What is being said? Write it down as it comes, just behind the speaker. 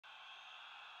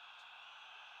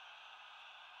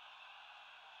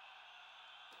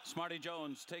Smarty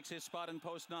Jones takes his spot in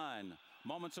post 9,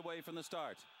 moments away from the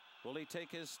start. Will he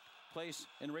take his place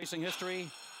in racing history?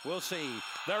 We'll see.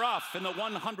 They're off in the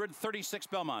 136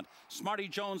 Belmont. Smarty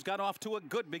Jones got off to a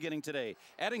good beginning today.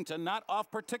 Eddington not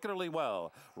off particularly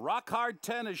well. Rock Hard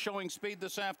 10 is showing speed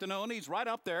this afternoon. He's right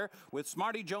up there with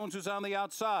Smarty Jones, who's on the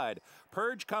outside.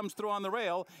 Purge comes through on the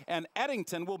rail, and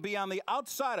Eddington will be on the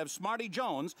outside of Smarty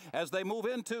Jones as they move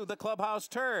into the clubhouse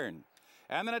turn.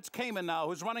 And then it's Cayman now,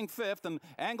 who's running 5th and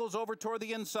angles over toward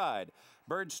the inside.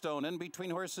 Birdstone in between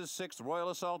horses 6th, Royal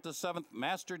Assault is 7th.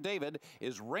 Master David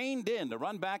is reined in to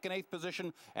run back in 8th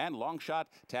position, and Long Shot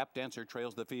Tap Dancer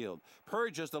trails the field.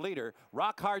 Purge is the leader.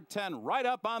 Rock Hard 10 right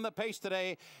up on the pace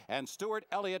today, and Stuart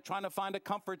Elliott trying to find a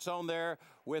comfort zone there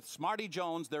with Smarty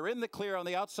Jones. They're in the clear on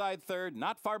the outside 3rd,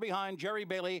 not far behind Jerry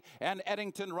Bailey and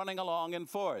Eddington running along in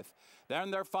 4th.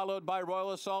 Then they're followed by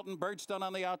Royal Assault and Birdstone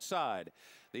on the outside.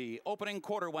 The opening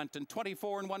quarter went in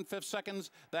 24 1/5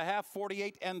 seconds, the half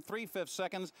 48 3/5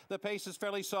 seconds. The pace is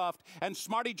fairly soft, and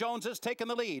Smarty Jones has taken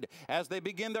the lead as they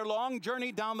begin their long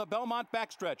journey down the Belmont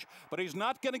backstretch. But he's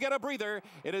not going to get a breather.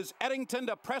 It is Eddington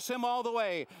to press him all the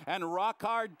way, and Rock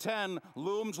Hard 10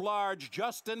 looms large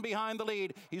just in behind the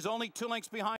lead. He's only 2 lengths behind